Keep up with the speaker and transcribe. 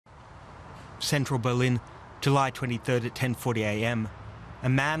Central Berlin, July 23rd at 10:40 a.m. A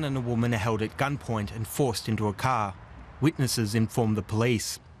man and a woman are held at gunpoint and forced into a car. Witnesses inform the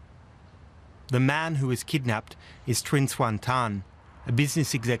police. The man who was kidnapped is Trinh Xuan Thanh, a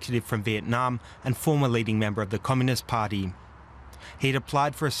business executive from Vietnam and former leading member of the Communist Party. He had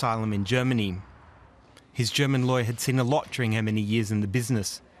applied for asylum in Germany. His German lawyer had seen a lot during her many years in the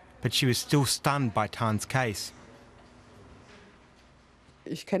business, but she was still stunned by Than's case.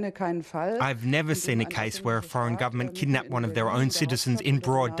 I've never seen a case where a foreign government kidnapped one of their own citizens in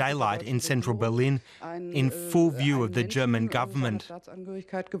broad daylight in central Berlin, in full view of the German government.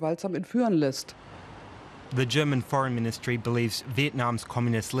 The German Foreign Ministry believes Vietnam's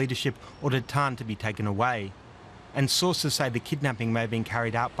communist leadership ordered Thanh to be taken away, and sources say the kidnapping may have been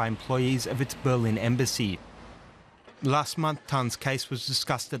carried out by employees of its Berlin embassy. Last month, Than's case was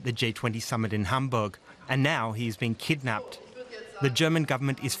discussed at the G20 summit in Hamburg, and now he has been kidnapped. The German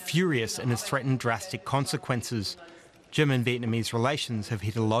government is furious and has threatened drastic consequences. German-Vietnamese relations have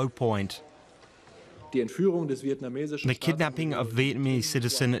hit a low point. The kidnapping of Vietnamese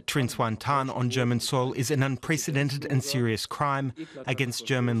citizen Trinh Xuan Thanh on German soil is an unprecedented and serious crime against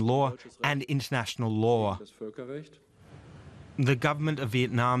German law and international law. The government of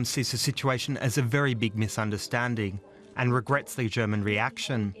Vietnam sees the situation as a very big misunderstanding and regrets the German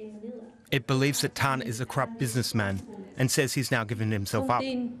reaction. It believes that Thanh is a corrupt businessman and says he's now given himself up,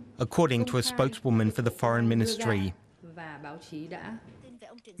 according to a spokeswoman for the Foreign Ministry.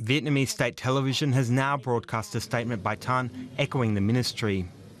 Vietnamese state television has now broadcast a statement by Thanh echoing the ministry.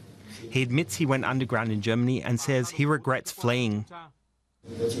 He admits he went underground in Germany and says he regrets fleeing.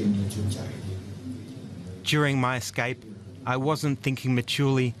 During my escape, I wasn't thinking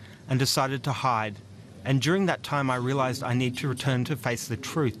maturely and decided to hide. And during that time I realised I need to return to face the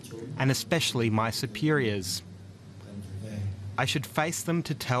truth, and especially my superiors. I should face them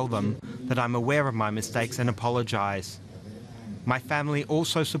to tell them that I'm aware of my mistakes and apologise. My family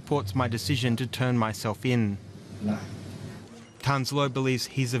also supports my decision to turn myself in. Than's lawyer believes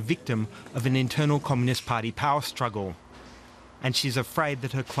he's a victim of an internal Communist Party power struggle, and she's afraid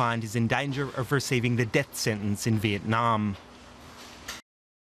that her client is in danger of receiving the death sentence in Vietnam.